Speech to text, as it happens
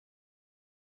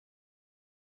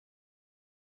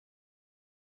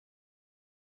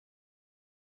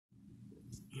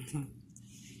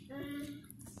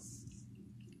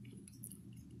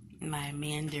My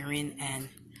mandarin and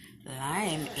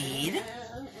lime aid.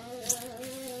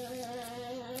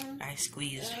 I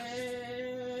squeezed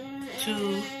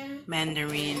 2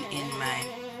 mandarin in my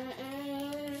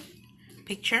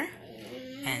picture,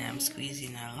 and I'm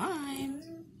squeezing a lime.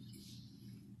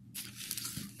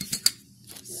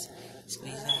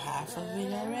 Squeeze a half of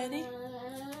it already.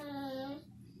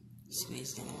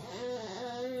 Squeezing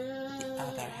the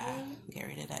other half. Get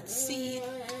rid of that seed.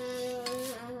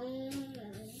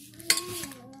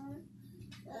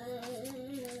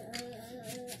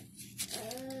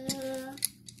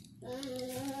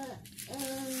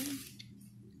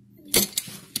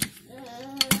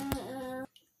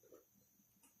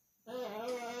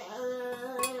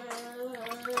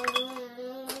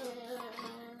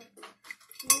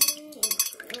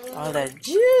 All the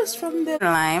juice from the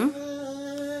lime,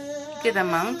 good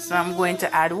amount. So I'm going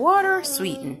to add water,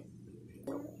 sweeten.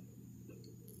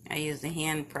 I use the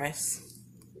hand press.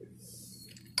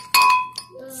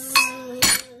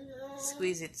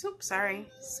 Squeeze it. Oops, sorry.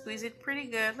 Squeeze it pretty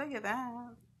good. Look at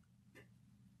that.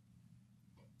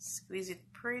 Squeeze it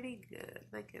pretty good.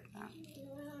 Look at that.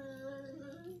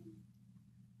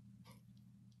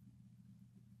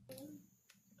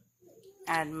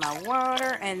 Add my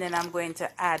water, and then I'm going to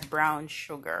add brown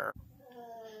sugar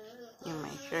in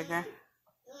my sugar.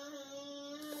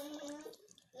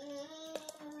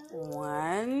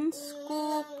 1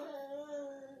 scoop,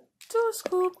 2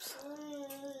 scoops.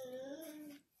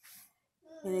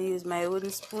 I'm gonna use my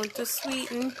wooden spoon to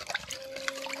sweeten.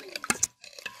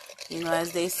 You know,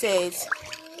 as they say,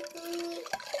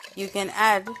 you can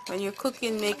add when you're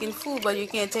cooking, making food, but you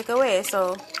can't take away.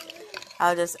 So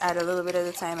I'll just add a little bit at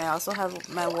a time. I also have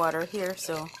my water here,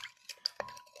 so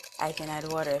I can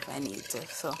add water if I need to.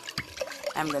 So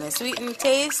I'm going to sweeten,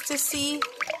 taste to see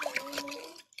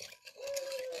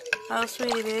how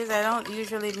sweet it is. I don't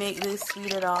usually make this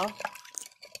sweet at all.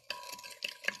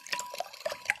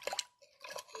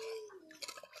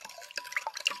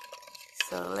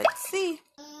 So let's see.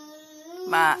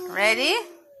 Ready?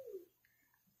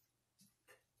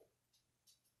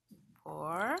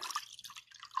 Pour.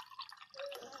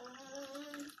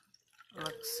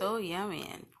 Looks so yummy.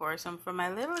 And pour some for my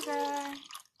little guy.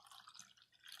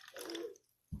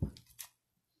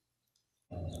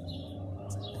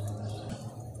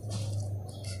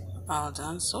 All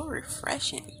done. So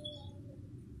refreshing.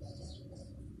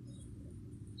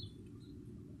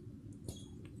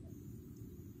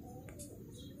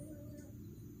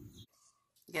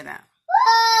 Get out.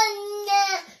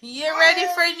 You ready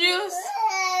for juice?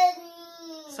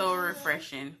 So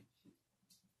refreshing.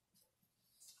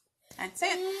 That's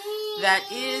it. That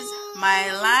is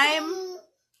my lime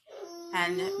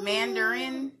and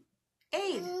mandarin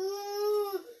aid.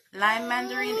 Lime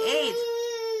mandarin aid.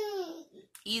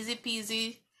 Easy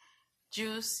peasy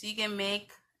juice you can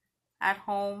make at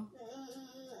home.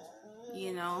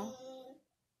 You know,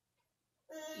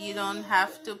 you don't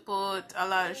have to put a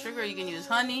lot of sugar. You can use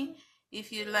honey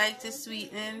if you like to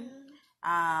sweeten.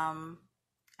 I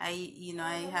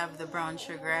have the brown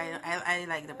sugar. I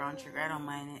like the brown sugar. I don't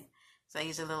mind it. So I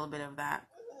use a little bit of that.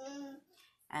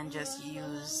 And just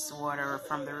use water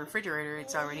from the refrigerator.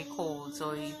 It's already cold,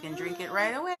 so you can drink it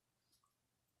right away.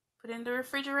 Put it in the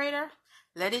refrigerator.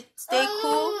 Let it stay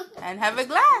cool and have a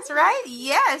glass, right?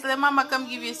 Yes, let mama come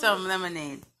give you some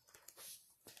lemonade.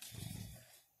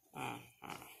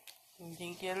 You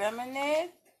drink your lemonade?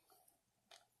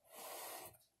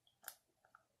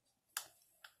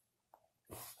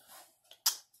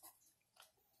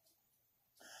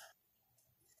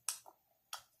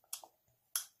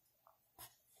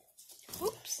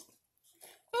 Oops.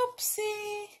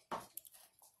 Oopsie.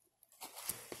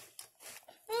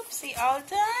 Oopsie, all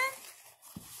done?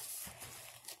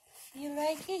 You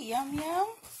like it? Yum, yum?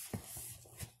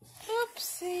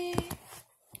 Oopsie.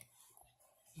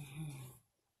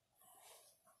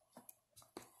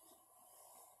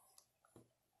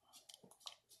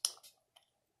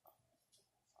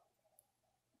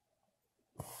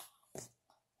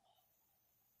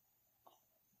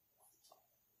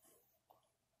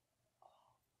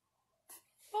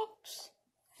 Oops.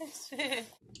 That's it.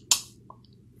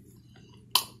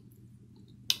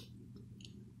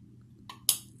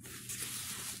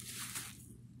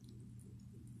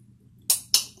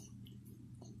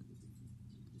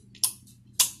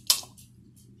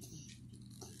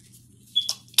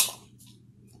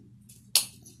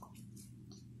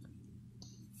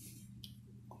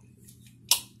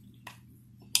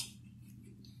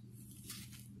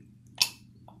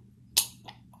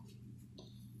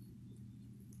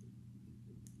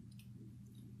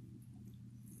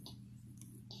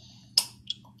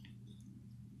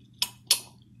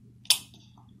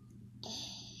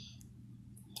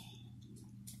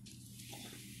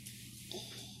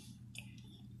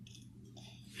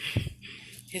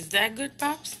 Is that good,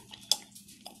 Pops?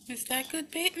 Is that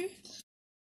good, Peyton?